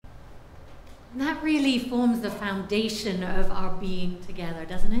And that really forms the foundation of our being together,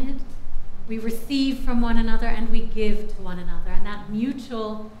 doesn't it? We receive from one another and we give to one another. And that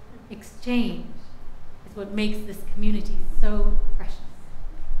mutual exchange is what makes this community so precious.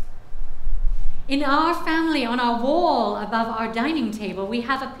 In our family, on our wall above our dining table, we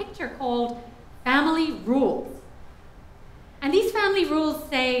have a picture called Family Rules. And these family rules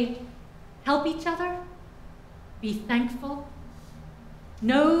say, help each other, be thankful,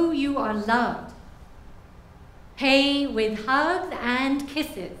 know you are loved, pay with hugs and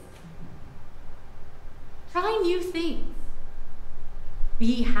kisses, try new things,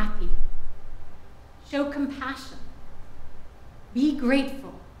 be happy, show compassion, be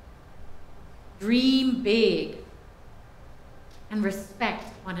grateful, dream big, and respect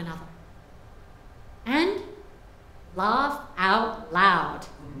one another. And laugh out loud.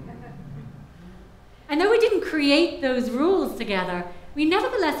 And though we didn't create those rules together, we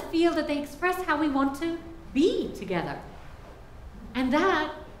nevertheless feel that they express how we want to be together. And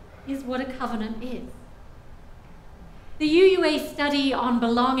that is what a covenant is. The UUA study on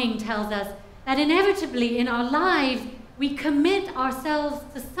belonging tells us that inevitably in our lives, we commit ourselves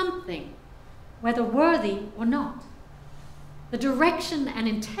to something, whether worthy or not. The direction and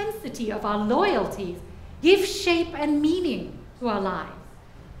intensity of our loyalties give shape and meaning to our lives.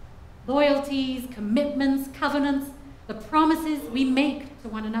 Loyalties, commitments, covenants, the promises we make to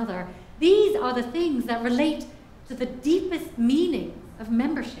one another, these are the things that relate to the deepest meanings of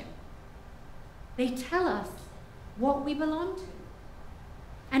membership. They tell us what we belong to.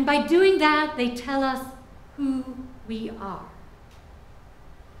 And by doing that, they tell us who we are.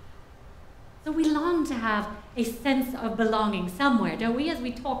 So we long to have a sense of belonging somewhere, don't we, as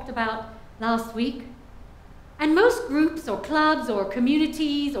we talked about last week? And most groups or clubs or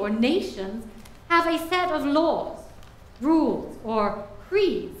communities or nations have a set of laws, rules, or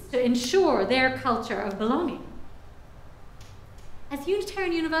creeds to ensure their culture of belonging. As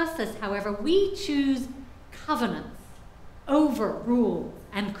Unitarian Universalists, however, we choose covenants over rules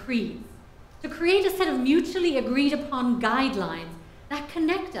and creeds to create a set of mutually agreed upon guidelines that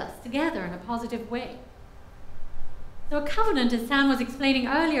connect us together in a positive way. So a covenant, as Sam was explaining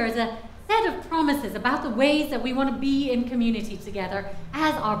earlier, is a set of promises about the ways that we want to be in community together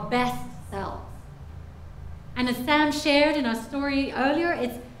as our best selves. And as Sam shared in our story earlier,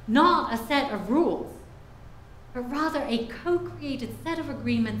 it's not a set of rules, but rather a co-created set of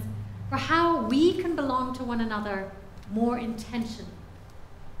agreements for how we can belong to one another more intentionally.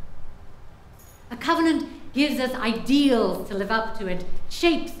 A covenant gives us ideals to live up to. It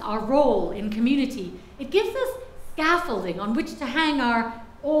shapes our role in community. It gives us scaffolding on which to hang our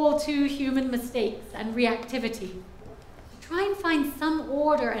all too human mistakes and reactivity, to try and find some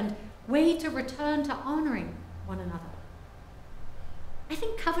order and way to return to honoring one another. I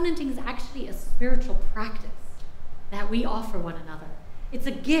think covenanting is actually a spiritual practice that we offer one another. It's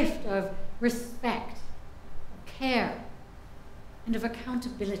a gift of respect, of care, and of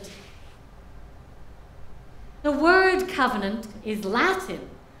accountability. The word covenant is Latin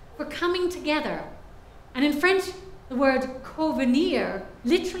for coming together, and in French, the word convenir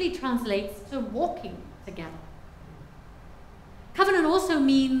literally translates to walking together. Covenant also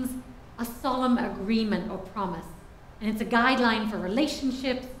means a solemn agreement or promise, and it's a guideline for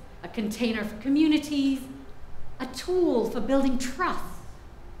relationships, a container for communities, a tool for building trust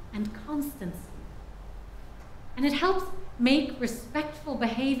and constancy. And it helps make respectful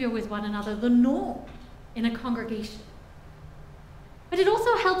behavior with one another the norm in a congregation. But it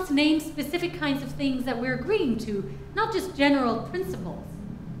also helps name specific kinds of things that we're agreeing to, not just general principles.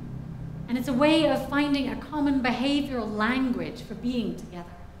 And it's a way of finding a common behavioral language for being together.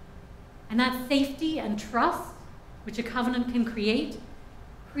 And that safety and trust, which a covenant can create,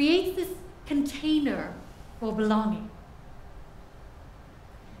 creates this container for belonging.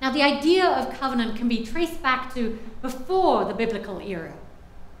 Now, the idea of covenant can be traced back to before the biblical era.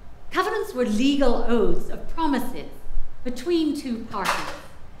 Covenants were legal oaths of promises between two parties.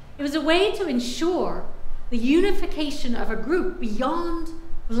 It was a way to ensure the unification of a group beyond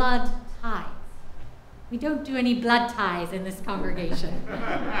blood ties. We don't do any blood ties in this congregation.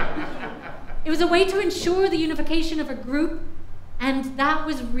 It was a way to ensure the unification of a group, and that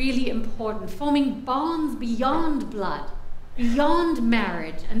was really important, forming bonds beyond blood, beyond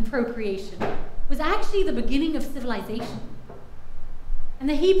marriage and procreation, was actually the beginning of civilization. And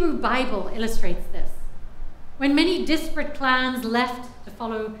the Hebrew Bible illustrates this. When many disparate clans left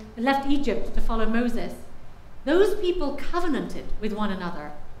Egypt to follow Moses, those people covenanted with one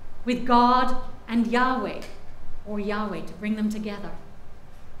another, with God and Yahweh, or Yahweh, to bring them together.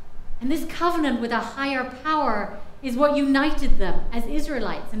 And this covenant with a higher power is what united them as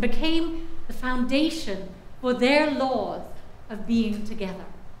Israelites and became the foundation for their laws of being together.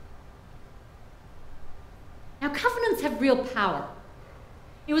 Now, covenants have real power.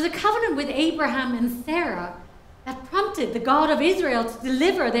 It was a covenant with Abraham and Sarah that prompted the God of Israel to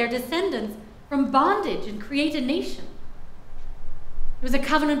deliver their descendants from bondage and create a nation. It was a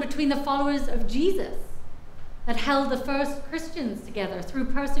covenant between the followers of Jesus that held the first Christians together through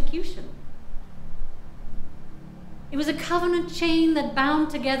persecution. It was a covenant chain that bound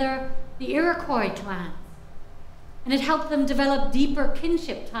together the Iroquois clans, and it helped them develop deeper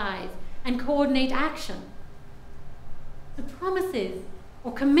kinship ties and coordinate action. The promises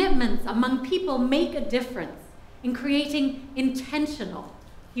or commitments among people make a difference in creating intentional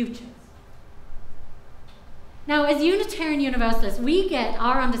futures. Now, as Unitarian Universalists, we get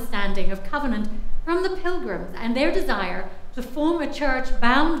our understanding of covenant from the Pilgrims and their desire to form a church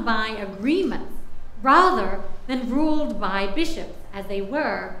bound by agreements rather than ruled by bishops, as they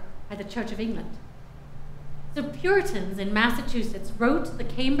were by the Church of England. So Puritans in Massachusetts wrote the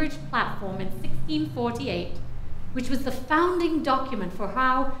Cambridge Platform in 1648, which was the founding document for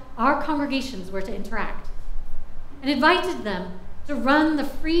how our congregations were to interact, and invited them to run the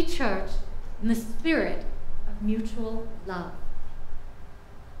free church in the spirit of mutual love.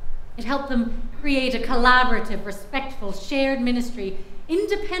 It helped them create a collaborative, respectful, shared ministry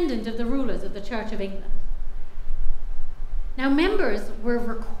independent of the rulers of the Church of England. Now, members were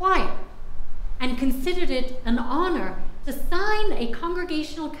required and considered it an honor to sign a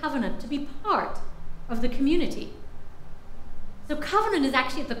congregational covenant to be part of the community. So covenant is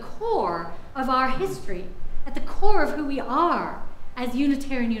actually at the core of our history, at the core of who we are as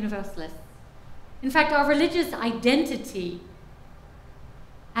Unitarian Universalists. In fact, our religious identity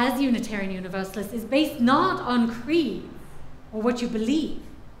as Unitarian Universalists is based not on creeds or what you believe,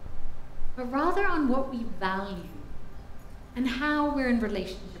 but rather on what we value and how we're in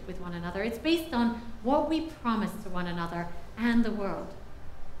relationship with one another. It's based on what we promise to one another and the world.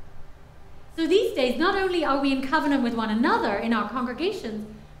 So these days, not only are we in covenant with one another in our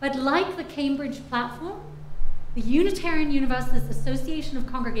congregations, but like the Cambridge Platform, the Unitarian Universalist Association of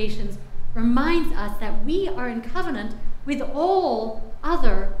Congregations reminds us that we are in covenant with all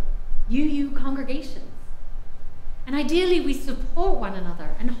other UU congregations. And ideally, we support one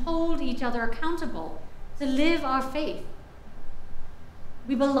another and hold each other accountable to live our faith.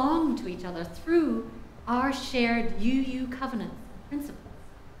 We belong to each other through our shared UU covenants and principles.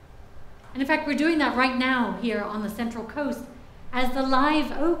 And in fact, we're doing that right now here on the Central Coast, as the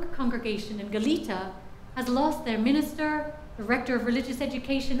Live Oak congregation in Goleta has lost their minister, the rector of religious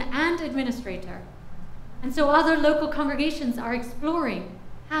education, and administrator. And so other local congregations are exploring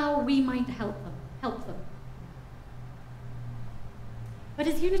how we might help them. But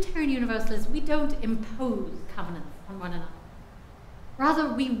as Unitarian Universalists, we don't impose covenants on one another.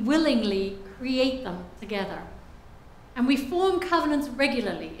 Rather, we willingly create them together. And we form covenants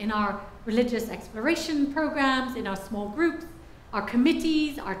regularly in our religious exploration programs, in our small groups, our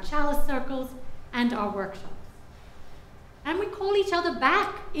committees, our chalice circles, and our workshops. And we call each other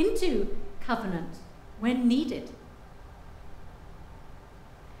back into covenant when needed.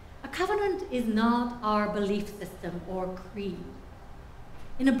 A covenant is not our belief system or creed.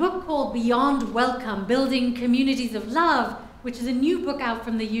 In a book called Beyond Welcome, Building Communities of Love, which is a new book out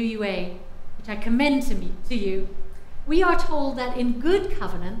from the UUA, which I commend to you, we are told that in good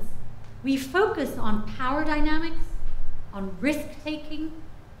covenants, we focus on power dynamics, on risk-taking,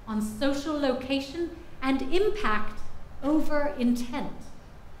 on social location, and impact over intent,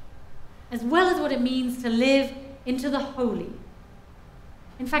 as well as what it means to live into the holy.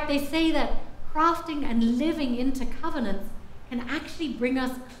 In fact, they say that crafting and living into covenants can actually bring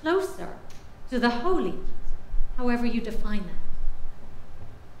us closer to the holy, however you define that.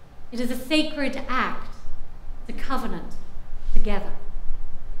 It is a sacred act to covenant together.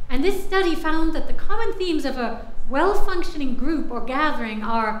 And this study found that the common themes of a well-functioning group or gathering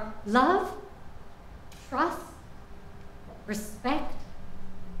are love, trust, respect,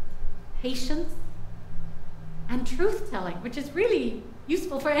 patience, and truth-telling, which is really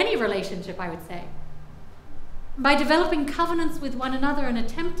useful for any relationship, I would say. By developing covenants with one another and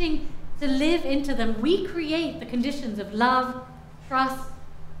attempting to live into them, we create the conditions of love, trust,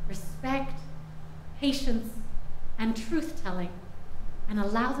 respect, patience, and truth-telling, and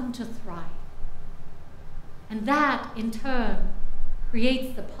allow them to thrive. And that, in turn,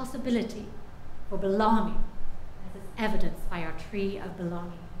 creates the possibility for belonging, as is evidenced by our tree of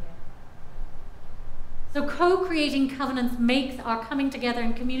belonging here. So co-creating covenants makes our coming together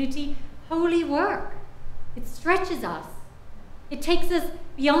in community holy work. It stretches us. It takes us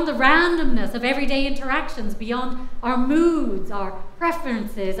beyond the randomness of everyday interactions, beyond our moods, our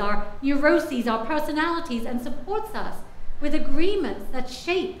preferences, our neuroses, our personalities, and supports us with agreements that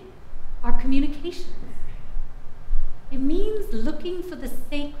shape our communications. It means looking for the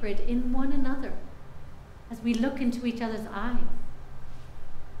sacred in one another as we look into each other's eyes,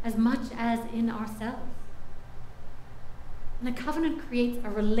 as much as in ourselves. And a covenant creates a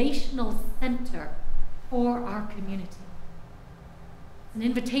relational center for our community. It's an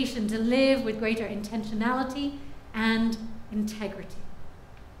invitation to live with greater intentionality and integrity.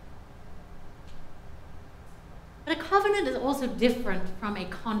 But a covenant is also different from a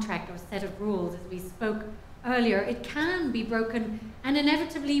contract or set of rules, as we spoke earlier. It can be broken and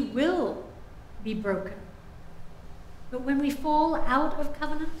inevitably will be broken. But when we fall out of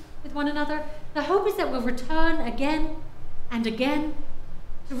covenant with one another, the hope is that we'll return again and again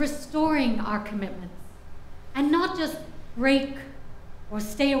to restoring our commitments and not just break or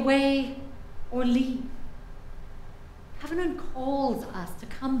stay away or leave. Covenant calls us to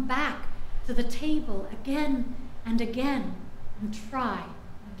come back to the table again and again and try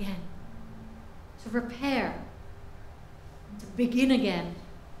again, to repair, and to begin again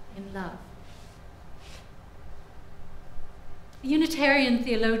in love. The Unitarian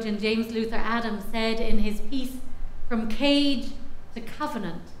theologian James Luther Adams said in his piece From Cage to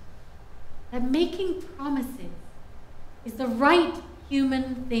Covenant that making promises is the right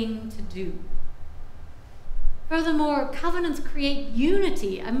human thing to do. Furthermore, covenants create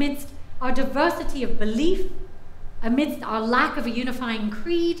unity amidst our diversity of belief, amidst our lack of a unifying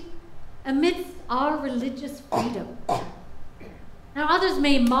creed, amidst our religious freedom. Now, others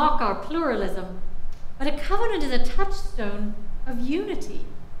may mock our pluralism, but a covenant is a touchstone of unity,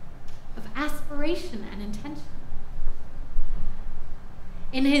 of aspiration and intention.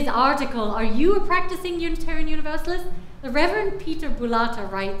 In his article, Are You a Practicing Unitarian Universalist?, the Reverend Peter Bulata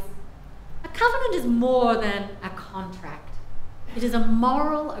writes, a covenant is more than a contract. It is a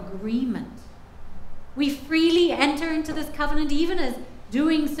moral agreement. We freely enter into this covenant even as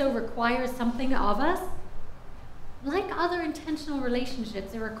doing so requires something of us. Like other intentional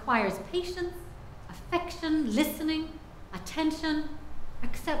relationships, it requires patience, affection, listening, attention,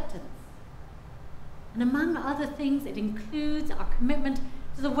 acceptance. And among other things, it includes our commitment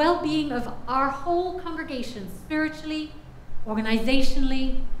to the well-being of our whole congregation, spiritually,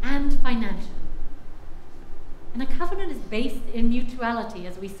 organizationally, and financially. And a covenant is based in mutuality,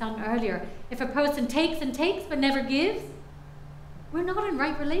 as we sung earlier. If a person takes and takes but never gives, we're not in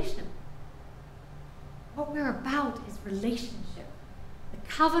right relation. What we're about is relationship, the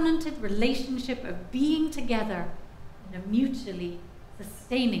covenanted relationship of being together in a mutually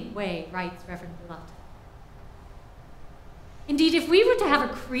sustaining way, writes Reverend Bulata. Indeed, if we were to have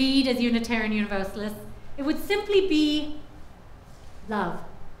a creed as Unitarian Universalists, it would simply be love.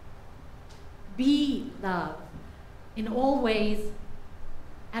 Be love in all ways,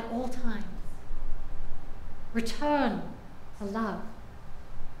 at all times. Return to love.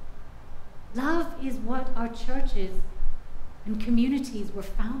 Love is what our churches and communities were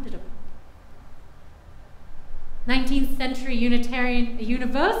founded upon. 19th century Unitarian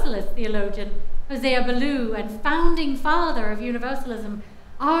Universalist theologian Hosea Ballou and founding father of Universalism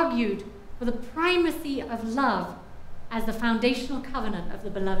argued for the primacy of love as the foundational covenant of the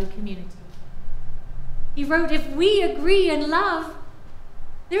beloved community. He wrote, if we agree in love,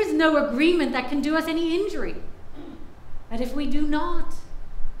 there is no agreement that can do us any injury. But if we do not,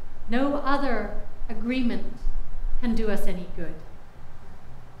 no other agreement can do us any good.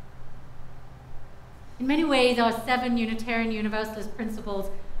 In many ways, our 7 Unitarian Universalist principles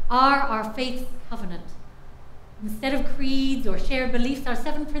are our faith's covenant. Instead of creeds or shared beliefs, our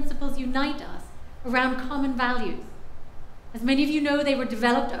 7 principles unite us around common values. As many of you know, they were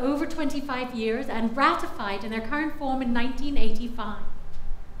developed over 25 years and ratified in their current form in 1985.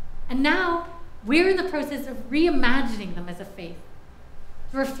 And now, we're in the process of reimagining them as a faith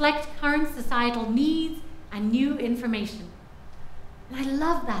to reflect current societal needs and new information. And I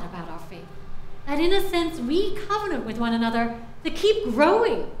love that about our faith, that in a sense, we covenant with one another to keep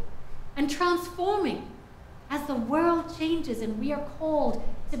growing and transforming as the world changes and we are called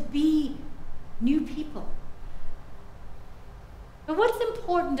to be new people. But what's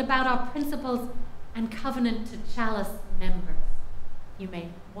important about our principles and covenant to Chalice members, you may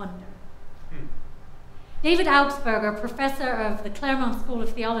wonder. David Augsburger, professor of the Claremont School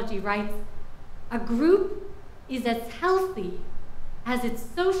of Theology, writes, a group is as healthy as its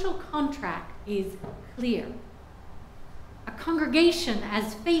social contract is clear. A congregation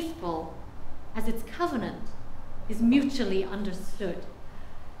as faithful as its covenant is mutually understood.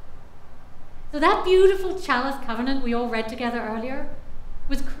 So that beautiful Chalice covenant we all read together earlier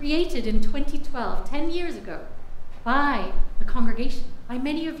was created in 2012, 10 years ago, by the congregation, by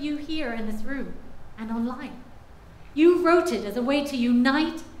many of you here in this room and online. You wrote it as a way to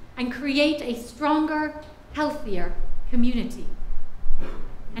unite and create a stronger, healthier community.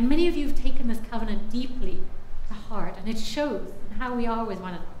 And many of you have taken this covenant deeply to heart, and it shows in how we are with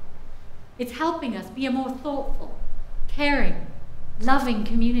one another. It's helping us be a more thoughtful, caring, loving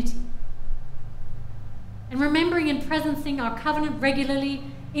community. And remembering and presencing our covenant regularly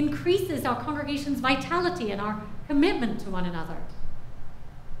increases our congregation's vitality and our commitment to one another.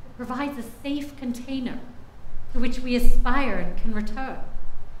 It provides a safe container to which we aspire and can return.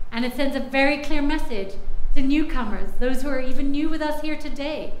 And it sends a very clear message to newcomers, those who are even new with us here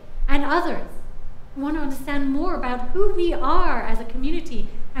today, and others who want to understand more about who we are as a community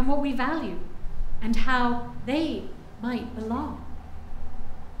and what we value, and how they might belong.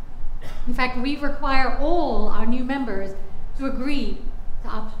 In fact, we require all our new members to agree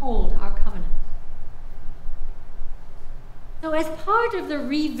to uphold our covenant. So as part of the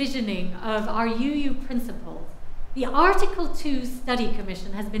revisioning of our UU principles, the Article 2 Study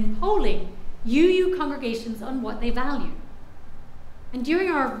Commission has been polling UU congregations on what they value. And during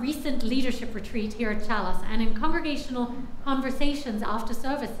our recent leadership retreat here at Chalice and in congregational conversations after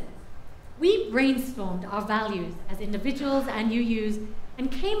services, we brainstormed our values as individuals and UUs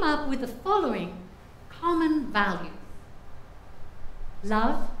and came up with the following common values: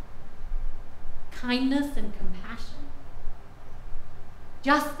 love, kindness and compassion,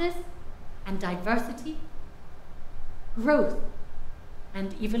 justice and diversity, growth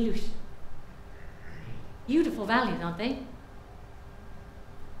and evolution. Beautiful values, aren't they?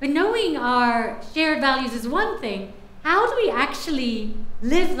 But knowing our shared values is one thing. How do we actually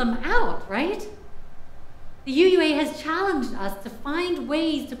live them out, right? The UUA has challenged us to find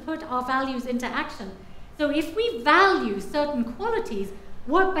ways to put our values into action. So if we value certain qualities,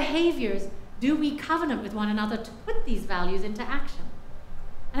 what behaviors do we covenant with one another to put these values into action?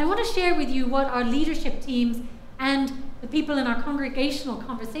 And I want to share with you what our leadership teams and the people in our congregational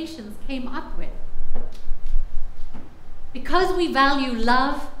conversations came up with. Because we value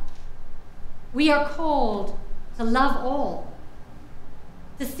love, we are called to love all,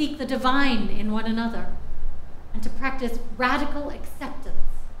 to seek the divine in one another, and to practice radical acceptance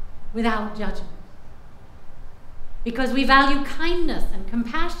without judgment. Because we value kindness and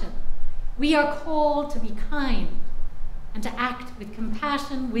compassion, we are called to be kind and to act with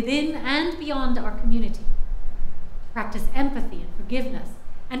compassion within and beyond our community, to practice empathy and forgiveness,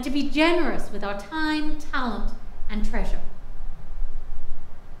 and to be generous with our time, talent, and treasure.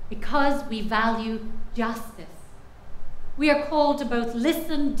 Because we value justice, we are called to both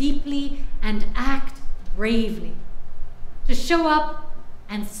listen deeply and act bravely, to show up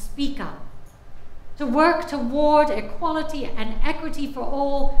and speak up, to work toward equality and equity for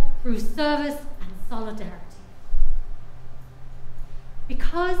all through service and solidarity.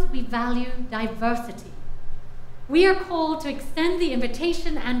 Because we value diversity, we are called to extend the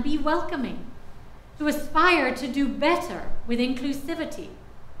invitation and be welcoming, to aspire to do better with inclusivity,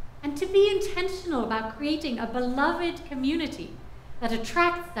 and to be intentional about creating a beloved community that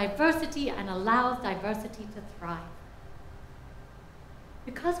attracts diversity and allows diversity to thrive.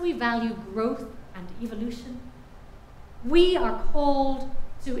 Because we value growth and evolution, we are called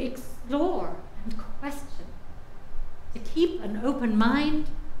to explore and question, to keep an open mind,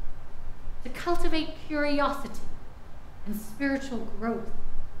 to cultivate curiosity and spiritual growth,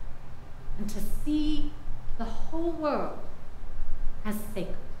 and to see the whole world as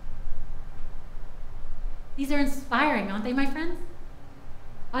sacred. These are inspiring, aren't they, my friends?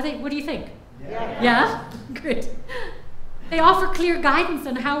 Are they? What do you think? Yeah. Yeah? Good. They offer clear guidance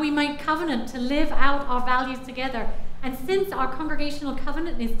on how we might covenant to live out our values together. And since our congregational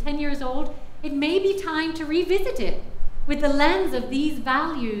covenant is 10 years old, it may be time to revisit it with the lens of these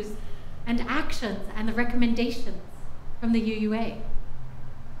values and actions and the recommendations from the UUA.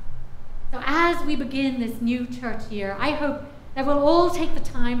 So as we begin this new church year, I hope that we'll all take the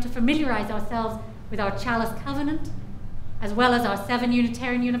time to familiarize ourselves with our Chalice Covenant, as well as our 7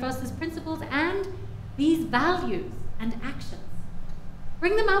 Unitarian Universalist principles and these values and actions.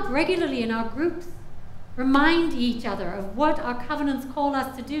 Bring them up regularly in our groups. Remind each other of what our covenants call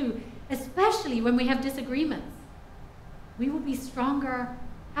us to do, especially when we have disagreements. We will be stronger,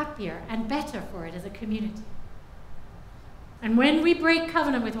 happier, and better for it as a community. And when we break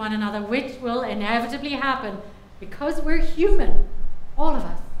covenant with one another, which will inevitably happen because we're human, all of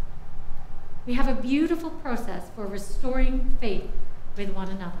us, we have a beautiful process for restoring faith with one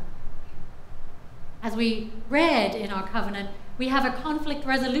another. As we read in our covenant, we have a conflict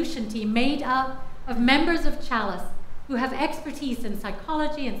resolution team made up of members of Chalice who have expertise in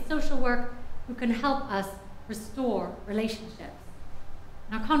psychology and social work who can help us restore relationships.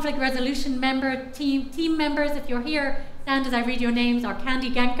 And our conflict resolution team members, if you're here, stand as I read your names, are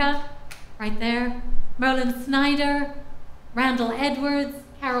Candy Genka, right there, Merlin Snyder, Randall Edwards,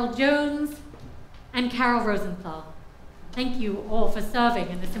 Carol Jones, and Carol Rosenthal. Thank you all for serving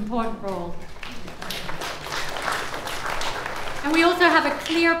in this important role. And we also have a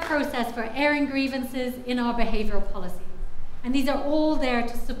clear process for airing grievances in our behavioral policies. And these are all there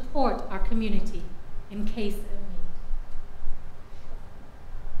to support our community in case of need.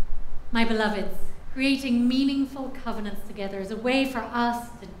 My beloveds, creating meaningful covenants together is a way for us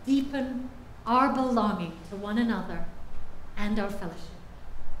to deepen our belonging to one another and our fellowship.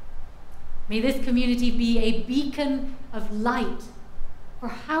 May this community be a beacon of light for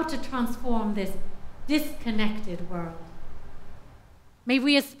how to transform this disconnected world. May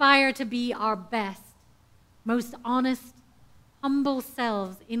we aspire to be our best, most honest, humble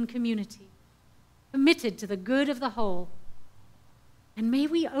selves in community, committed to the good of the whole. And may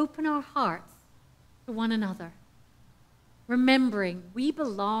we open our hearts to one another, remembering we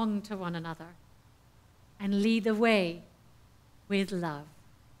belong to one another, and lead the way with love.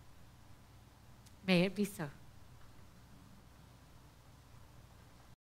 May it be so.